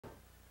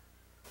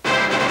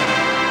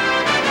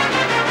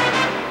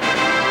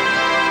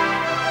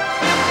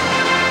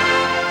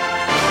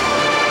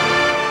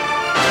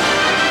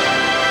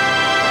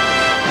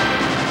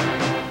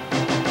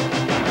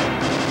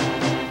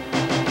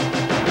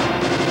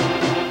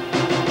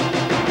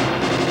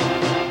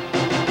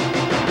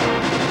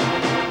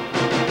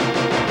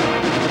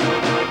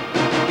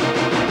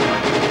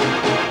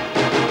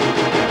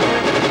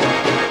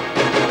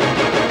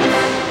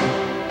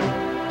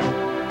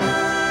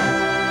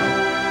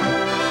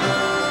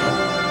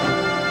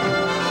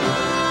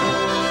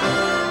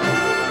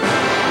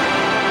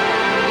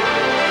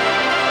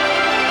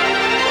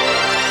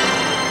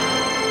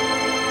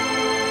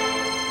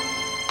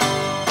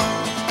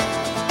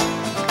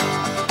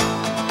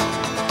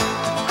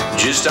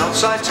Just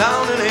outside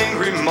town, an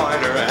angry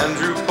miner,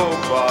 Andrew Pope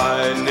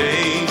by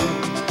name,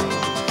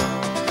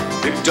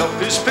 picked up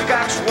his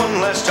pickaxe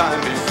one last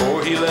time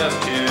before he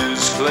left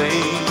his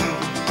claim.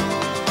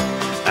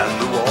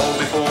 And the wall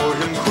before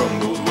him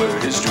crumbled where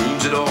his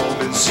dreams had all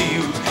been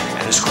sealed,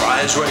 and his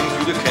cries rang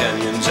through the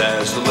canyons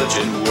as the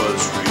legend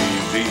was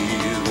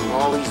revealed.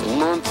 All these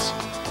months,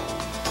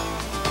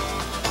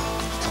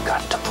 it's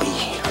got to be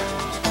here.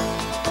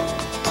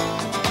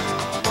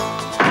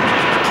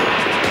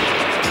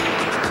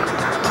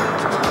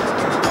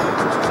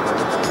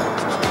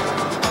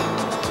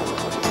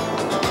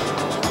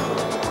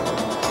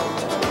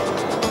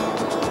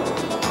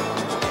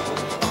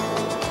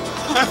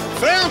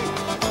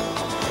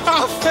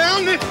 I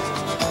found it!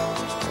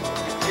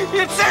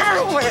 It's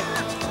everywhere!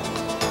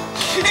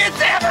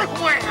 It's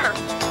everywhere!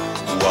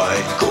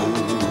 White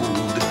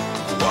gold,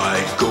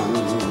 white gold.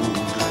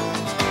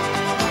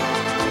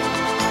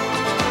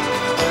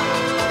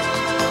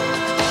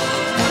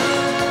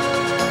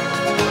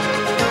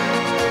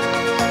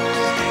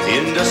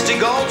 In dusty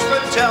gulch,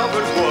 Pope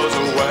Talbot was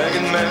a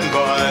wagon man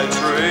by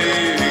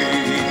trade.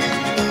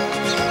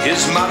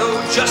 His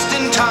motto, just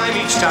in time,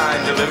 each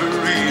time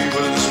delivery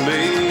was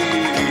made.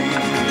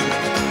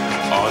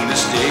 On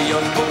this day,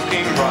 young folk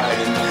came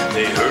riding,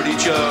 they heard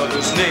each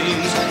other's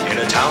names, in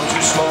a town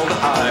too small to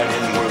hide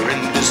in, we're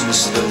in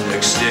business the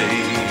next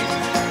day.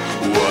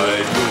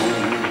 White gold.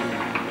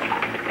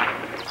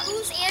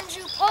 Who's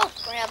Andrew Pope,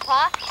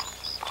 Grandpa?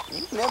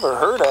 You never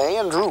heard of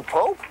Andrew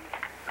Pope?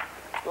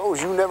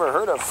 Suppose you never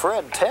heard of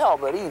Fred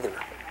Talbot either.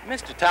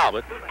 Mr.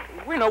 Talbot,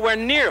 we're nowhere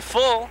near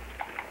full.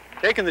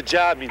 Taking the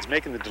job means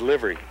making the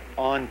delivery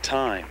on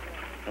time.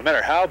 No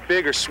matter how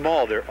big or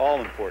small, they're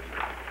all important.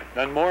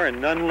 None more and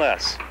none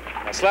less.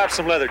 Now slap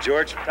some leather,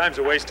 George. Time's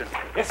a wasting.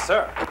 Yes,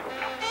 sir.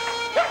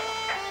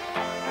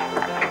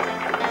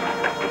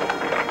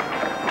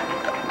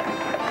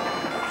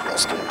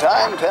 Just in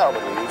time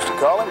Talbot, we used to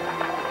call him.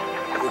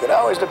 You could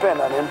always depend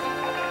on him.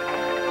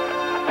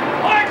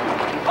 Mark!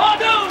 All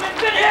doom!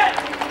 It's been hit!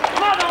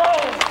 Mother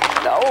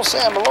Lode! Now, old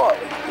Sam Malloy,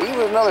 he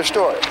was another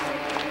story.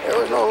 There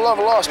was no love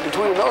lost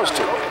between those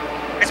two.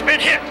 It's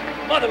been hit!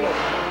 Mother Lode!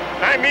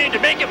 I mean to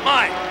make it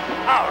mine.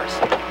 Ours.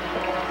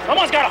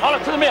 Someone's got to holler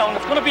to the mill, and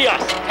it's going to be us.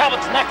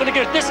 Talbot's not going to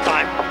get it this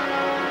time.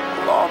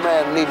 The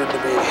lawman needed to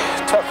be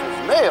tough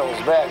as nails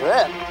back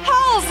then.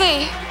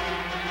 Halsey!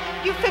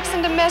 You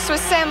fixing to mess with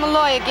Sam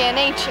Malloy again,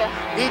 ain't you?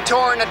 He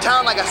tore into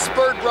town like a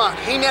spurred bronc.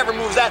 He never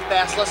moves that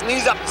fast. Listen,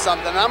 he's up to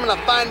something, and I'm going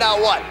to find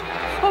out what.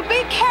 Well,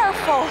 be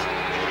careful.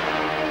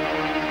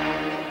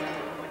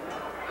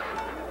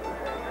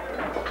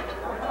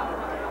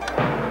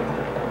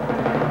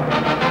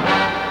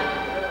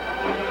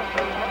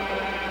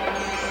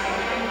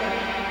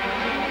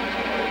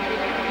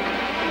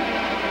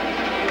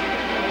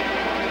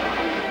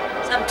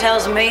 Something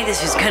tells me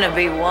this is gonna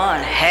be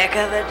one heck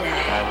of a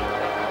day.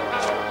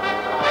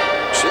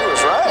 She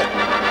was right.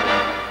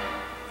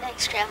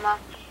 Thanks, Grandma.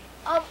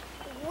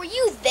 Were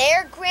you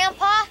there,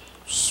 Grandpa?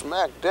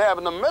 Smack dab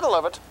in the middle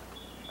of it.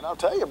 And I'll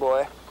tell you,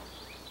 boy,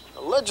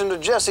 the legend of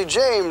Jesse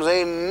James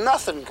ain't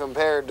nothing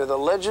compared to the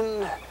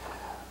legend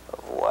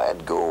of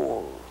white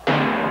gold.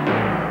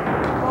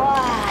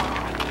 Wow.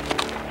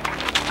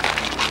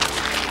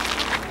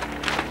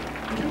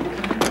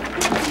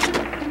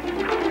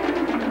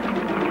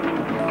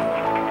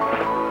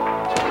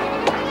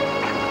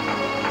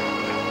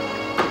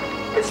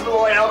 It's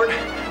Malloy, Albert.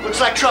 Looks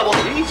like trouble.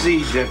 Easy,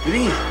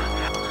 Deputy.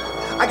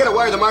 I gotta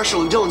wire the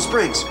marshal in Dillon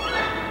Springs.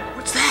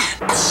 What's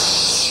that?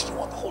 Shh, you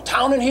want the whole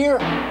town in here?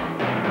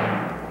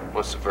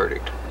 What's the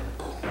verdict?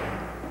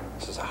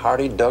 This is a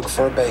hardy dug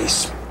fir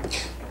base.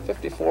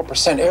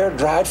 54%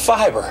 air-dried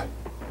fiber.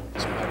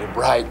 It's mighty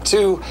bright,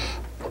 too.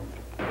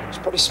 It's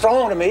pretty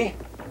strong to me.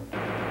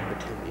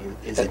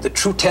 The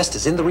true test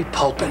is in the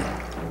repulping.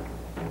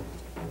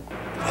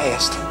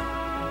 Fast.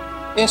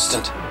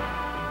 Instant.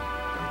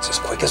 It's as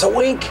quick as a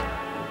wink.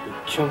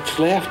 Chunks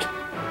left.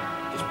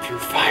 It's pure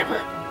fiber.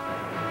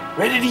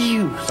 Ready to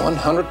use.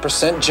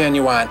 100%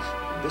 genuine.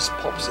 This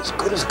pulp's as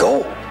good as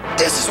gold.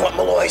 This is what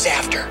Malloy's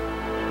after.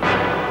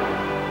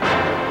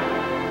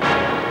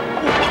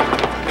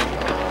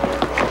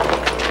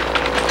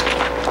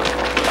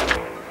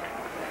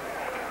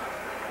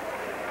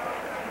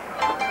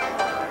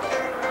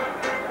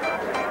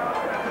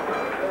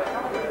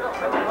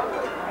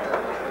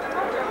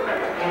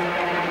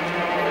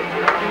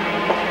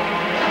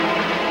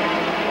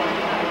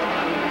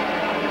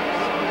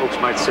 Folks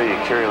might say you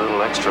carry a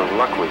little extra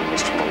luck with you,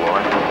 Mr.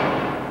 Malloy.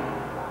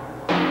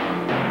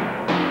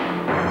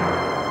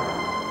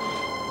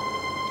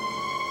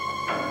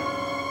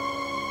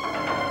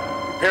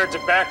 Prepared to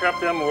back up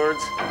them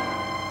words.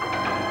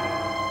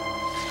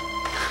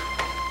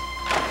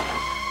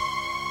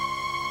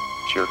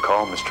 It's your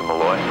call, Mr.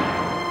 Malloy.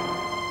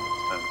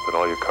 It's time to put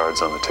all your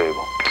cards on the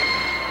table.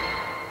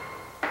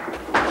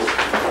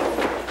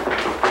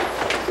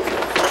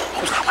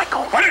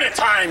 One at a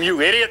time, you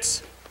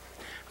idiots!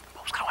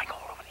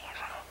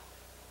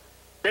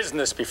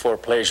 Business before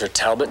pleasure,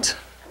 Talbot.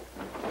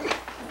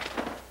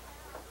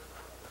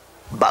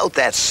 About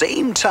that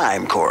same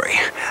time, Corey,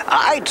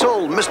 I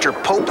told Mr.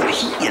 Pope that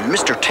he and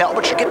Mr.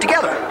 Talbot should get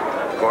together.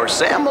 Of course,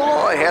 Sam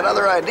Malloy had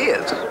other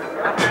ideas.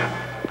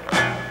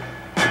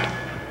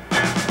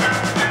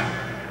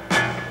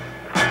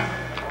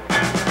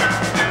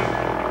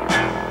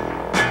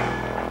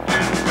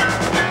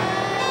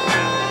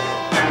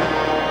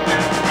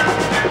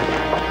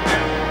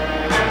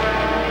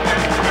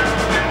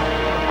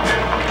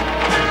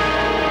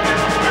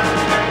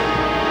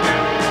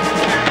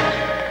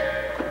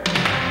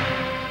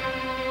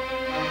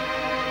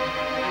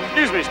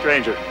 Excuse me,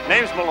 stranger.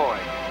 Name's Malloy.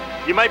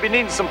 You might be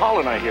needing some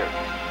hauling, I hear.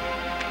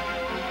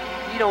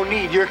 You don't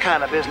need your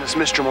kind of business,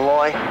 Mr.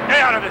 Malloy.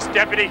 Get out of this,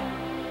 deputy!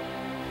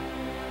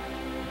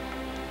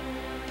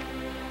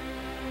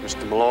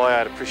 Mr. Malloy,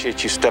 I'd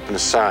appreciate you stepping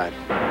aside.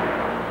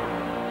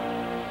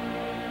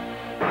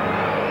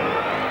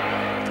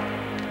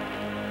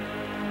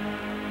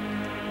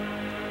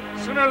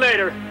 Sooner or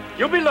later,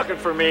 you'll be looking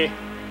for me.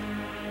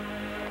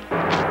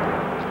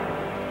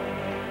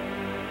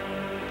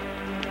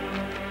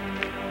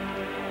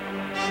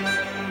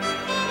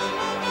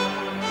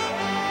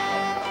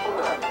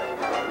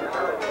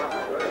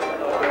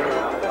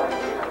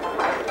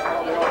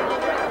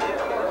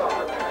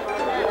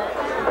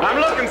 I'm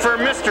looking for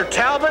Mr.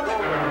 Talbot.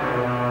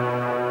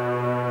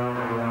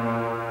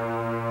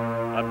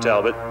 I'm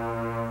Talbot.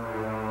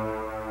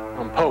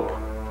 I'm Pope.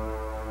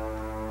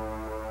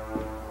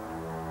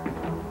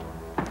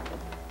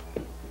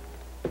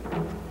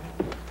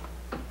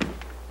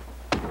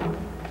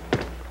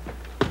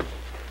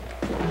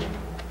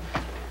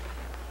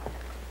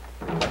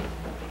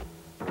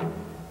 I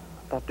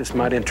thought this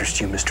might interest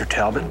you, Mr.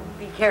 Talbot.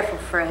 Be careful,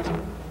 Fred.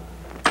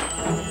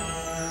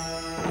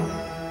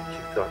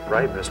 Thought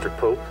right, Mr.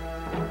 Pope.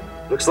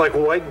 Looks like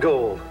white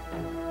gold.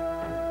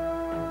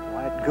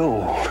 White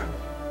gold.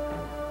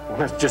 Well,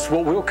 that's just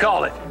what we'll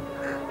call it. Great.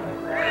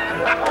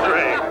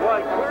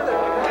 White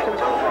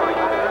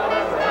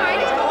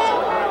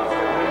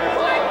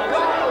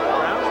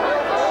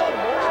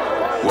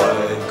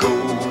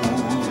gold,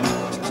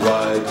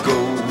 white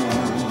gold,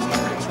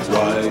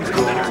 white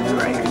gold.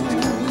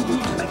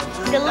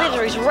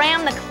 Deliveries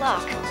round the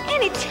clock,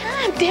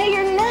 anytime, day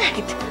or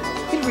night.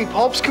 It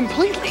repulps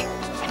completely,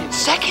 and in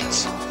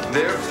seconds.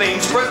 Their fame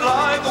spread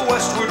like a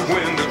westward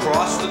wind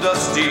across the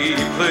dusty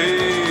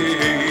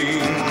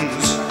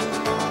plains.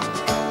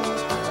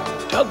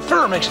 Doug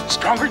fir makes it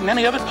stronger than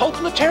any other pulp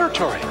in the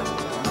territory.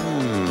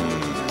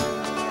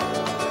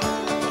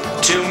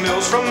 Till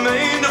mills from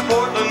Maine to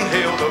Portland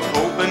hail the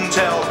Pope and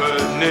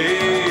Talbot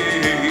name.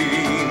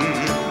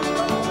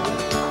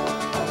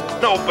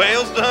 No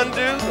bales to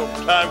undo, no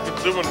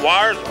time-consuming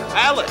wires or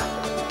pallets.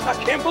 I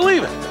can't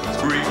believe it.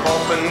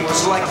 Repulping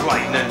was like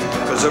lightning,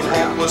 cause their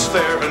pulp was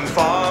fair and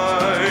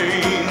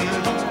fine.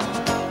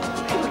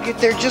 They would get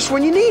there just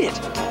when you need it.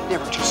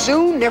 Never too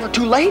soon, never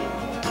too late.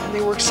 And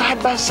they work side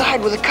by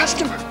side with a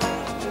customer.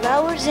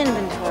 Lowers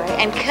inventory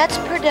and cuts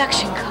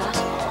production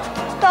costs.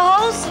 The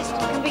whole system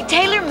can be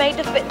tailor-made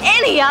to fit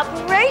any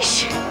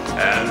operation.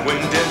 And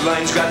when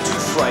deadlines got too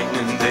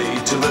frightening, they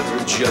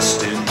delivered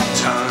just in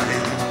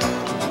time.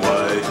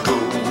 White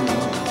gold,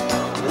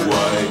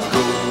 white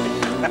gold.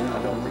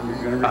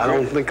 I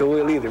don't think I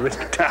will either,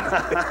 Mr.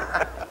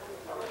 Talbot.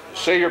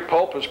 Say your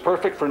pulp is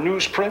perfect for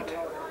newsprint,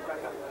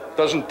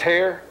 doesn't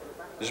tear,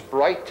 is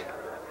bright,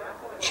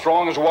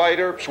 strong as White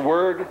Earp's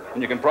word,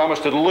 and you can promise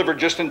to deliver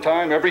just in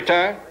time every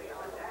time?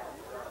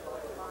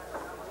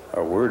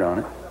 Our word on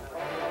it.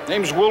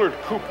 Name's Willard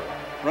Cooper.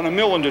 Run a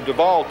mill into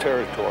Duval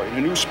territory in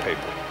a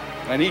newspaper.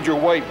 And I need your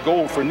white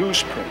gold for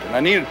newsprint, and I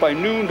need it by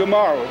noon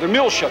tomorrow. The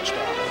mill shuts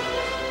down.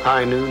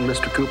 High noon,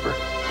 Mr. Cooper.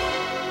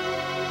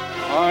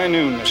 High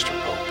noon, Mr.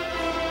 Pope.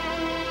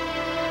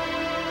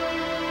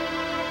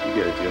 You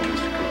got a deal,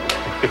 Mr.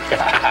 Cooper.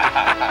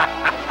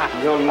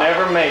 You'll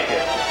never make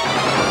it.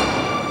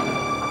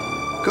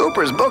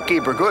 Cooper's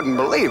bookkeeper couldn't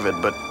believe it,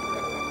 but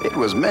it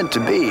was meant to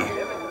be.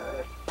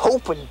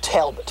 Pope and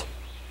Talbot.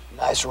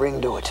 Nice ring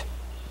to it.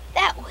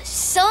 That was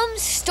some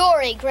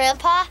story,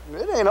 Grandpa.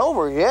 It ain't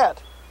over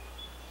yet.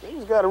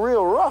 Things got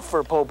real rough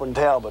for Pope and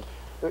Talbot.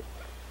 You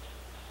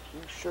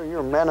sure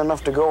you're man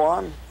enough to go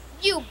on?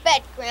 You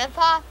bet,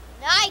 Grandpa.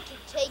 Now I can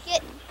take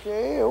it.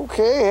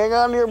 Okay. Hang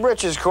on to your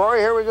britches,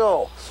 Corey. Here we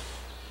go.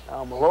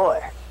 Now,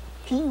 Malloy,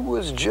 he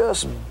was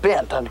just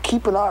bent on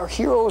keeping our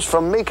heroes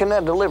from making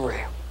that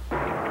delivery.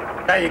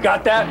 Now you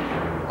got that?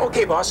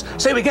 Okay, boss.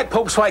 Say we get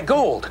Pope's white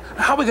gold.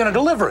 How are we gonna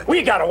deliver it?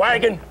 We got a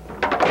wagon.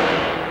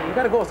 We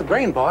gotta go with the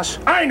grain, boss.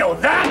 I know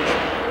that.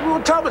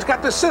 Well, Talbot's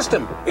got this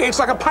system. It's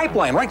like a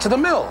pipeline right to the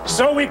mill.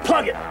 So we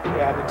plug it.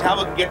 Yeah, but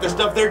Talbot can get the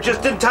stuff there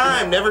just in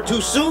time. Never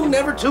too soon,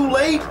 never too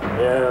late.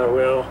 Yeah,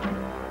 well,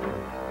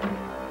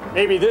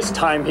 maybe this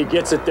time he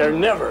gets it there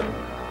never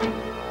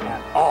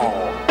at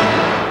all.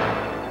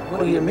 What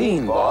do you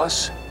mean,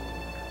 boss?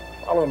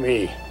 Follow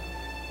me.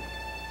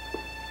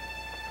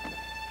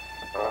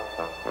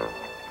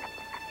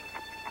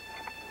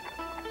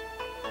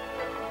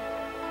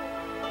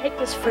 Take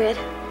this, Fred.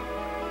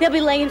 They'll be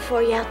laying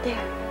for you out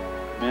there.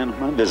 Man,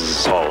 my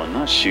business is hauling,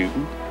 not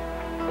shooting.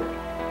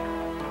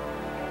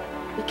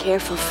 Be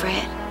careful,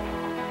 Fred.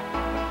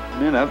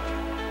 Man up.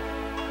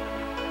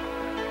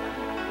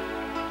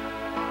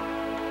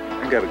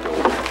 I gotta go.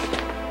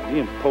 Me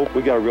and Pope,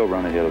 we got a real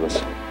run ahead of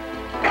us.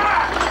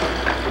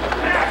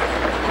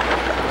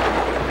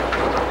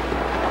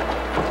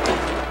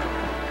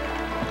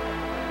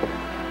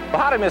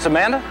 Well, howdy, Miss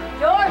Amanda.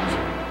 George!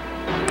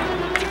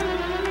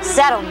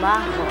 Saddle my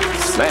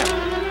horse. Ma'am.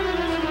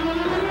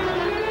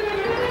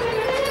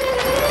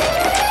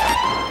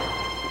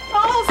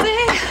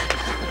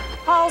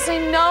 Halsey,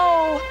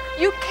 no.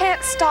 You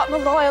can't stop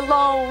Malloy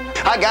alone.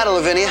 I got it,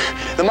 Lavinia.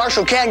 The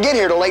marshal can't get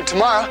here till late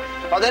tomorrow,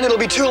 or then it'll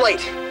be too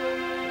late.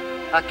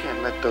 I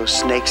can't let those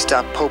snakes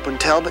stop Pope and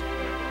Talbot.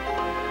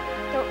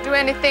 Don't do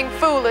anything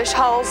foolish,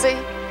 Halsey.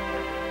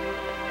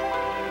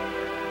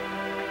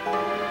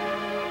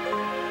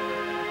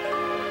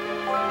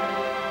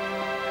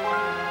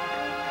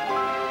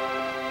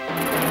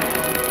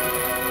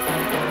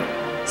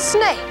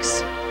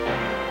 Snakes.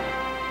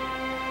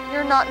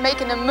 You're not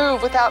making a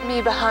move without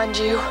me behind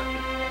you.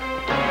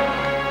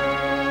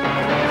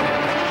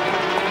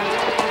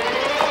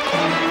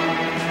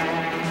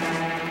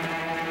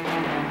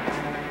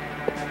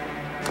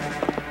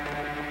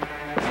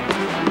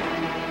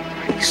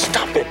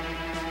 Stop it.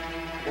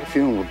 I got a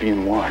feeling we're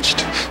being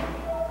watched. I'd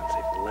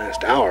say for the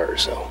last hour or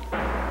so.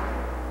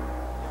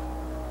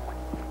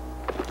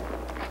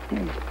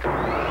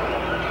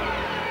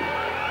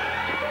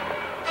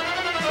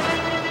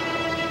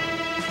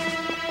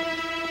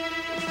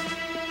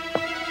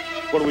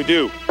 What do we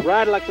do?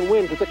 Ride like the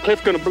wind, because the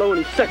cliff's gonna blow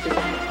any second.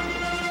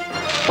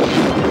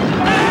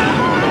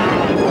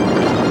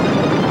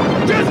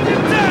 Just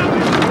get down!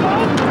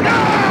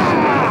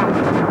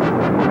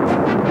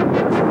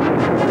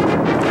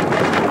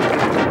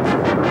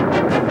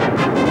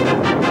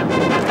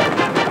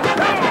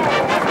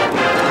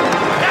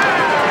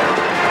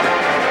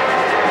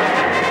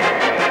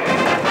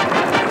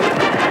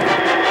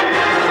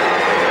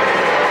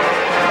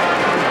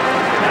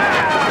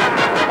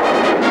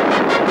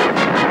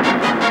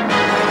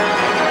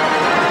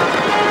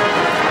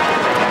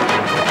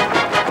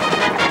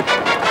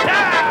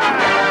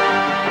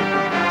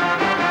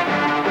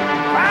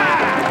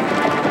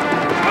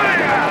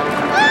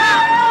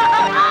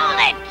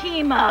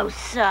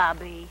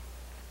 Sabi.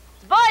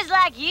 It's boys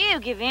like you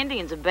give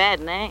Indians a bad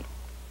name.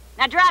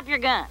 Now drop your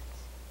guns.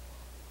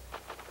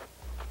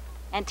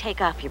 And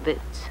take off your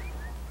boots.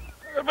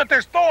 But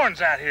there's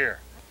thorns out here.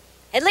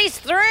 At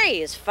least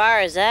 3, as far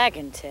as I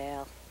can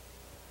tell.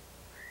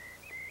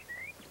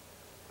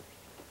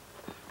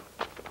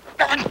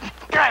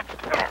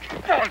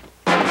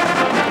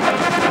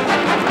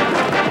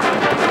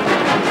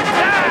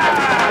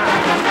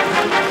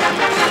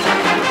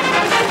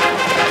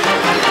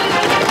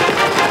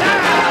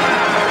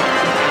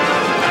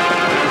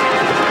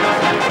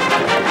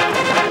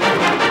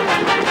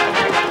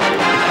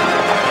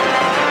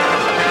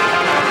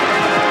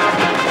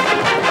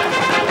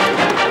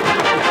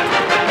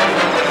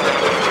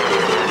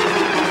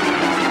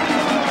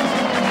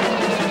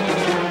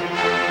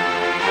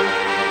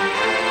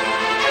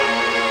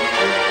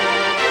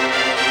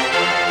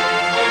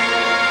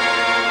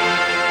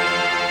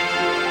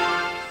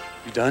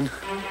 Done?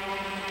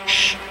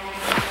 Shh.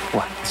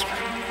 What?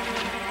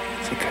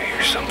 I think I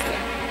hear something.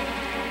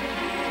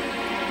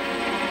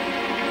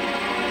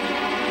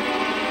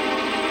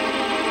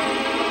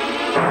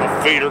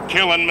 My feet are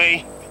killing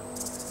me.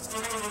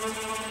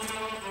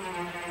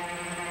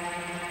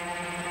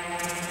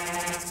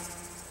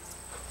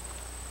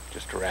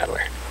 Just a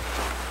rattler.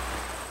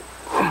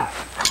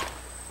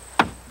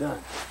 Done.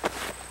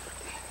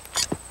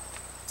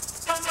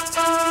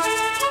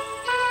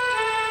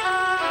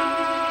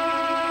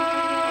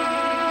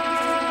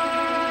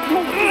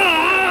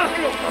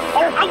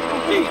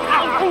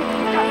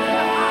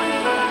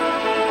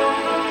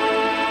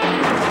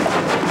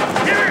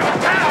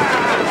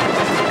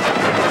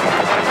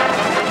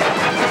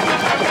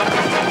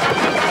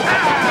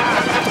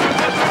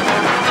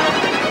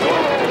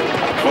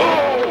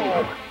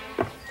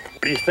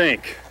 What do you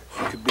think?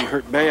 He could be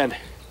hurt bad.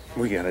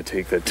 We gotta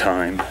take the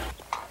time.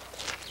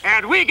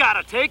 And we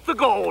gotta take the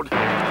gold.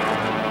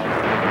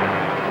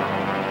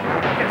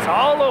 It's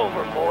all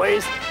over,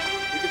 boys.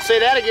 You can say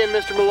that again,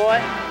 Mr.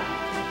 Malloy.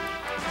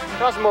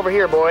 Toss them over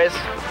here, boys.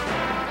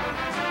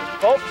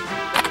 Pope,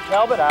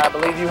 Talbot, I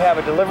believe you have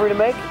a delivery to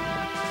make.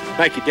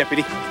 Thank you,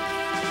 Deputy.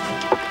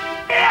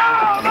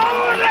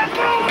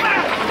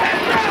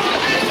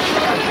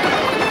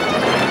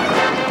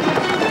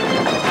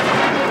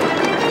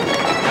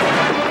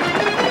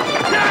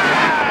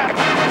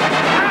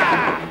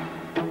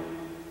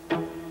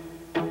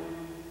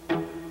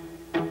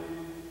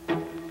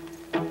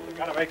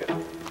 Gotta make it.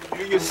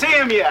 Do you see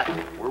him yet?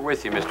 We're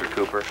with you, Mr.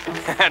 Cooper.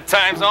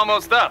 Time's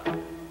almost up.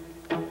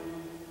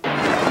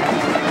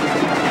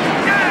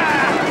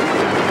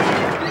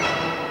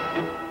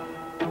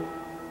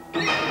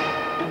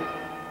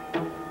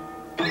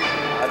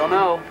 I don't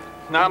know.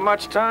 Not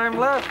much time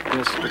left.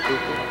 Mr.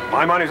 Cooper.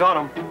 My money's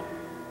on him.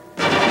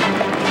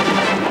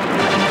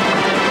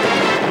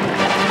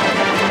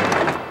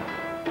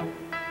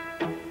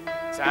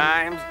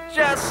 Time's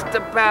just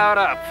about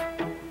up.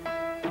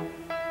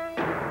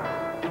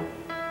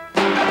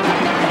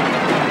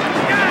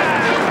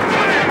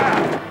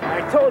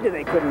 I told you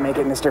they couldn't make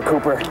it, Mr.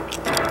 Cooper.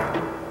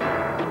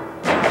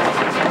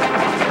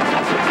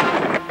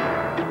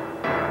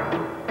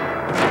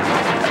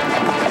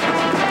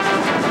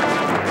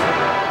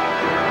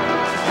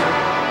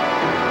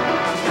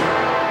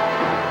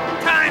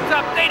 Time's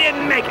up. They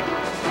didn't make it.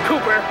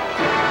 Cooper.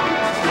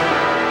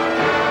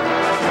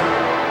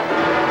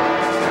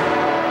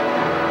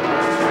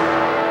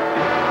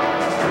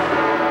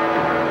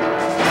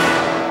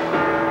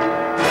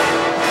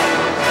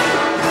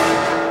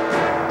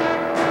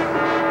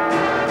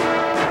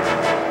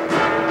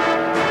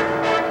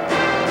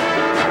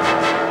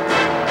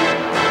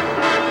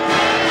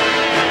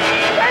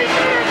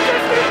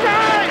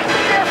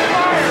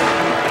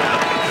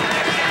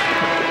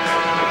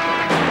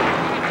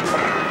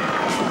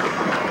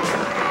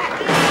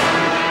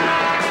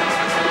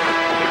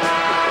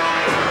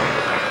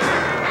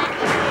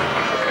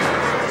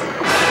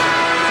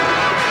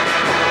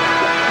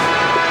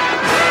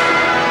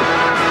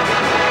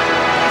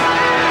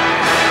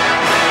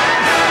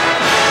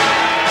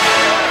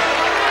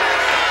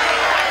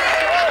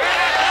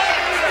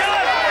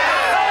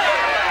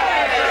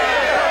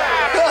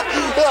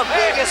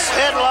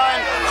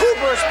 Headline,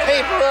 Cooper's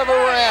paper ever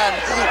ran.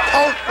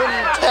 Pope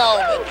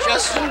Talbot,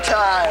 just in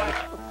time.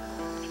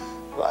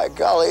 By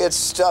golly, it's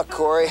stuck,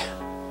 Corey.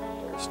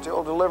 They're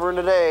still delivering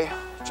today,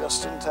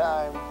 just in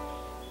time.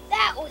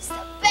 That was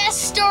the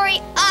best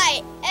story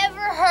I ever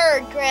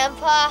heard,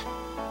 Grandpa.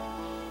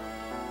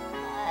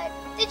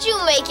 Did you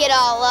make it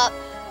all up?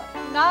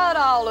 Not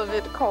all of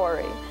it,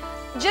 Corey.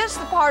 Just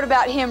the part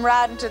about him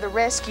riding to the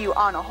rescue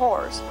on a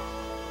horse.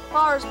 As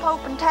far as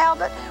Pope and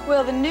Talbot,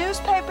 well, the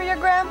newspaper your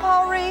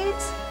grandpa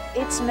reads,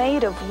 it's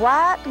made of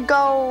white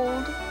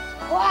gold.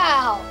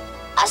 Wow.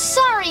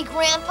 Sorry,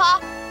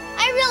 Grandpa.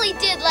 I really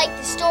did like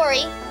the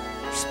story,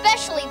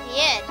 especially the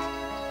end.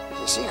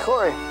 You see,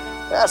 Corey,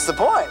 that's the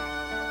point.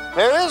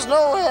 There is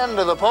no end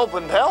to the Pope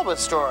and Talbot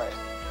story.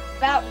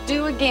 About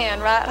due again,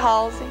 right,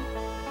 Halsey?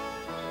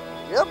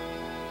 Yep.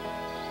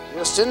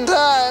 Just in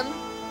time.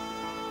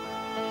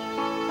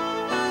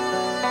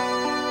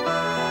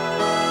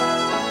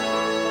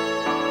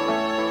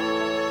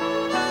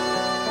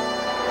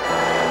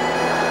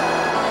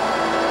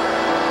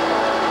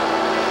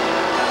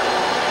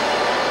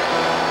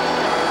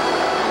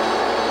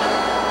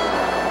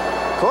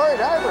 Corey,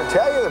 did I ever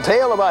tell you the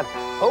tale about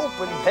Pope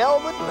and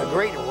Talbot and the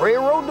great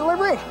railroad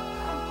delivery?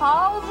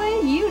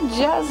 Halsey, you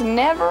just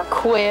never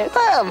quit.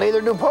 Well,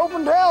 neither do Pope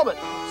and Talbot.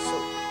 So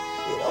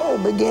it all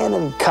began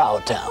in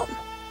Cowtown.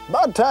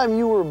 About time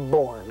you were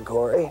born,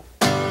 Corey.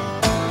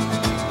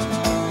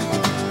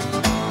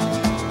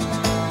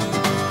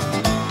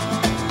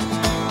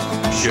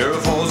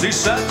 Sheriff Halsey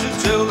sat to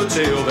tell the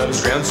tale that his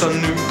grandson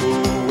knew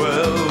full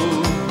well.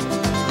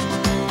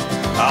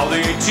 How the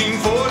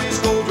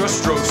 1840s gold rush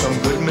drove some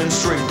good men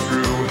straight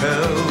through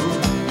hell.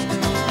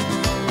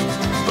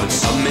 But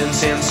some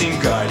men's hands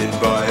seemed guided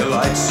by a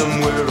light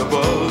somewhere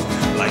above,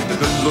 like the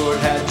good Lord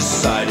had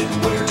decided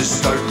where to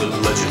start the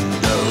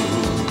legend of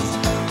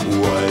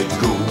white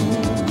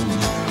gold,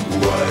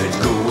 white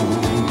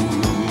gold.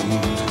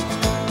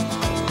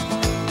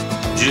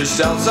 Just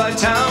outside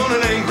town,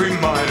 an angry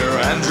miner,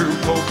 Andrew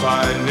Pope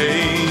by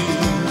name,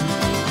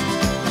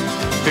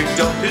 picked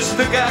up his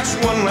pickaxe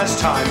one last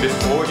time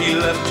before he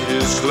left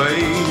his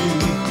claim.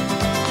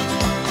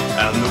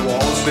 And the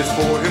walls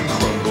before him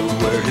crumbled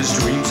where his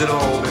dreams had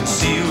all been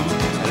sealed,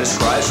 and his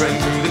cries rang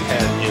through the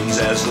canyons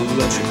as the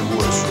legend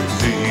was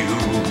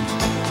revealed.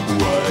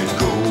 White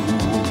gold,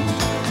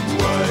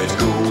 white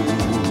gold,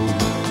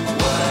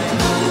 white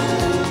gold.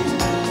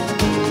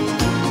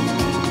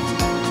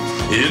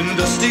 In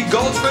dusty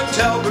Gulch, Fred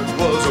Talbot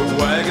was a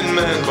wagon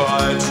man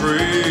by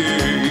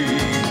trade.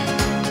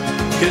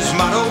 His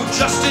motto,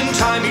 just in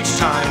time, each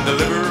time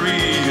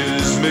delivery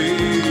is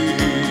made.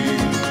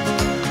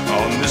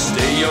 On this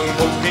day young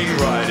Pope came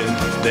riding,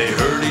 they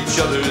heard each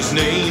other's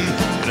name.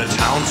 In a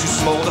town too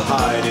small to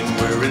hide in,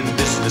 we're in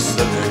business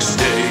the next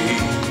day.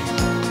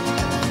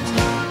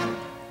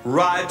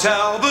 Ride,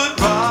 Talbot,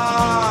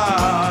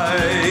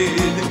 ride,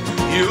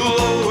 you'll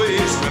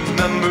always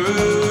remember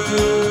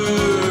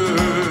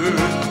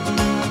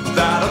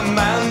that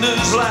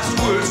Amanda's last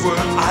words were,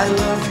 I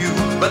love you,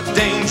 but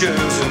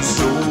danger's in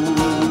store.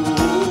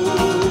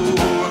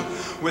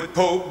 With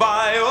Pope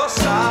by your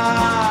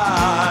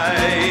side,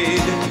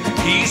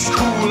 he's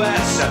cool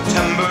as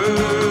September.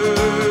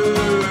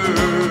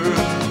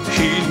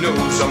 He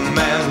knows a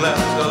man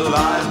left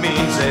alive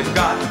means they've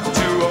got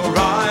to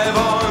arrive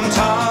on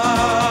time.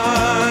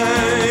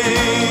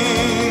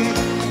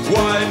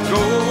 White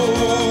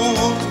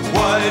gold,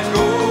 white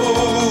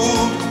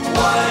gold,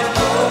 white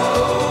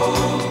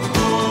gold.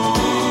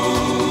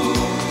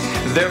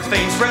 Their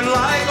fame spread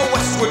like a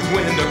westward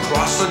wind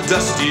across the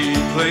dusty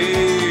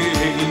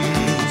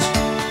plains,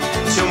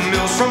 till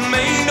mills from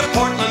Maine to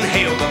Portland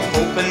hailed the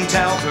Pope and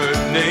Talbot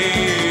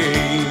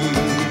name.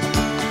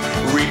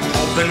 Read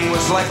Pope Something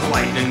was like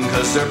lightning,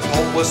 cause their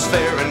pulp was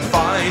fair and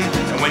fine.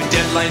 And when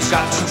deadlines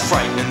got too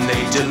frightening,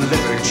 they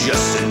delivered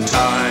just in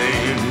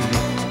time.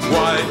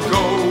 White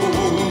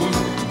gold,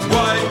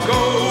 white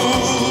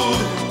gold,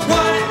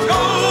 white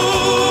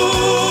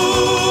gold.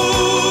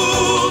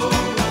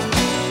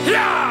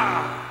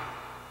 Yeah!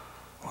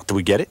 Well, do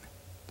we get it?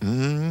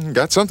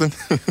 Got something.